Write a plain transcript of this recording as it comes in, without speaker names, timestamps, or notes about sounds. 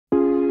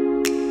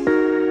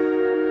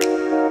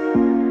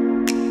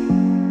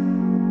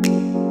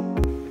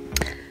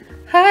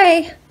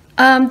Hi.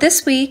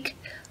 This week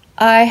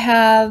I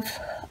have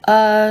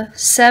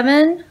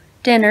 7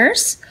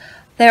 dinners.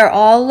 They're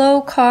all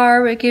low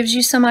carb. It gives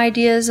you some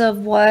ideas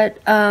of what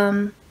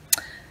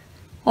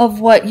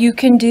you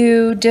can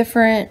do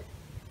different.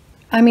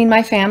 I mean,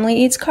 my family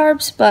eats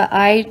carbs, but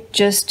I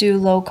just do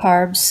low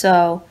carbs.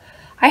 So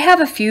I have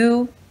a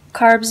few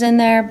carbs in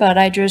there, but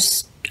I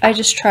just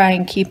try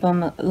and keep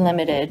them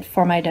limited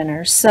for my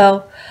dinners.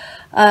 So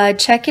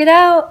check it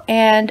out,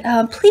 and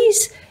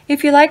please,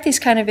 if you like these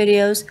kind of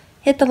videos,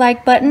 hit the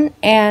like button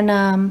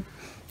and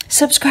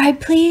subscribe,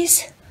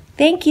 please.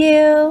 Thank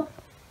you.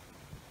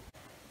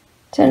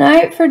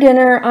 Tonight for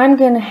dinner, I'm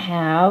going to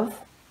have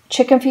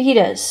chicken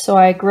fajitas. So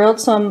I grilled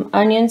some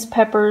onions,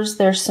 peppers.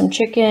 There's some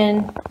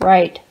chicken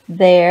right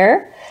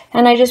there.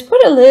 And I just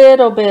put a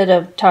little bit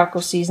of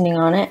taco seasoning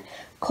on it.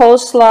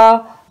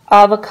 Coleslaw,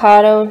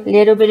 avocado,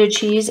 little bit of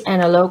cheese,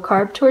 and a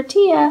low-carb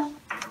tortilla.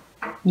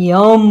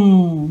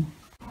 Yum!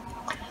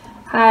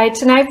 Hi,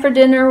 tonight for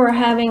dinner we're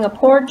having a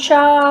pork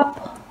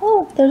chop.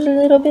 Oh, there's a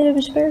little bit of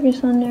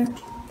asparagus on there.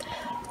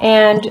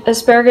 And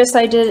asparagus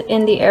I did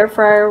in the air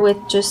fryer with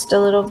just a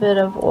little bit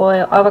of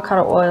oil,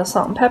 avocado oil,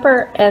 salt and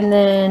pepper. And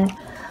then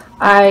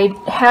I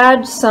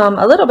had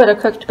a little bit of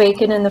cooked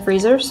bacon in the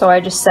freezer, so I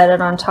just set it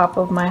on top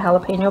of my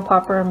jalapeno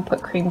popper and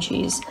put cream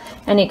cheese.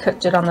 And he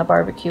cooked it on the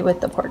barbecue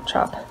with the pork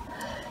chop.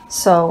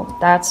 So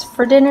that's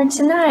for dinner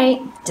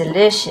tonight.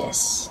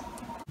 Delicious.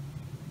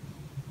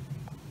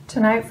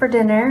 Tonight for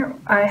dinner,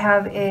 I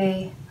have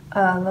a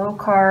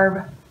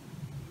low-carb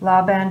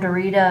La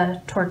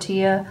Banderita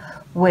tortilla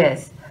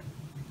with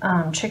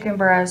chicken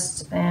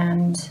breast,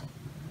 and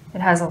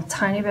it has a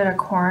tiny bit of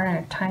corn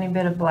and a tiny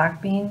bit of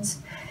black beans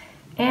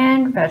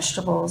and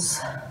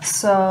vegetables.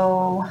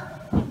 So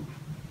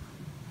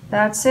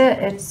that's it.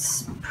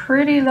 It's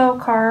pretty low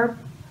carb,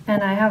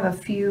 and I have a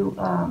few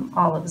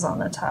olives on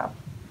the top.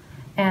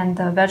 And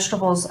the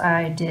vegetables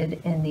I did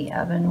in the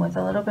oven with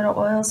a little bit of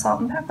oil,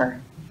 salt, and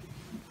pepper.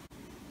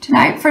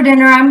 Tonight for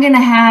dinner, I'm going to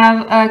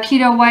have a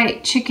keto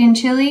white chicken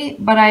chili,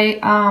 but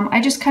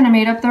I just kind of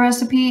made up the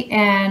recipe,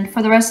 and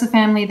for the rest of the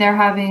family, they're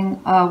having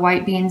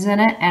white beans in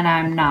it, and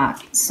I'm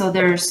not. So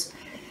there's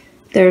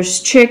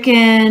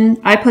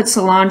chicken, I put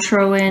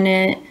cilantro in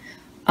it,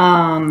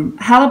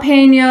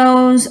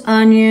 jalapenos,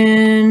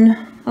 onion,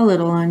 a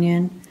little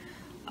onion,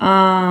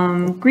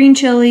 green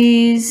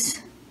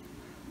chilies.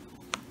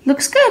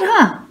 Looks good,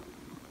 huh?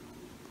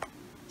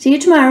 See you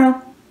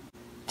tomorrow.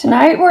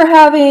 Tonight we're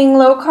having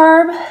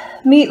low-carb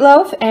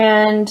meatloaf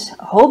and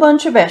a whole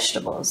bunch of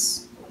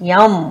vegetables.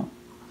 Yum!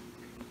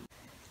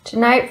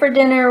 Tonight for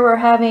dinner we're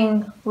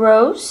having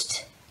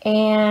roast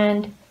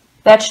and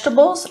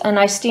vegetables, and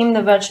I steamed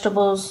the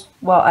vegetables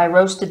while I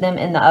roasted them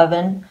in the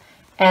oven.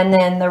 And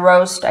then the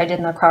roast I did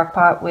in the crock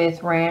pot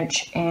with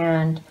ranch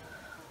and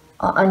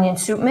onion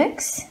soup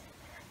mix.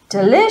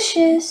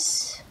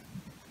 Delicious!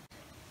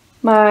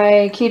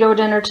 My keto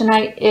dinner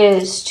tonight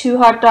is 2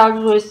 hot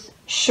dogs with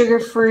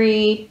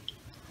sugar-free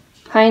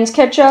Heinz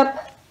ketchup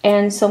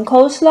and some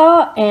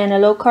coleslaw and a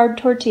low-carb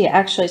tortilla.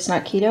 Actually, it's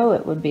not keto,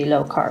 it would be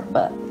low-carb,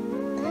 but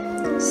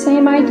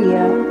same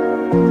idea.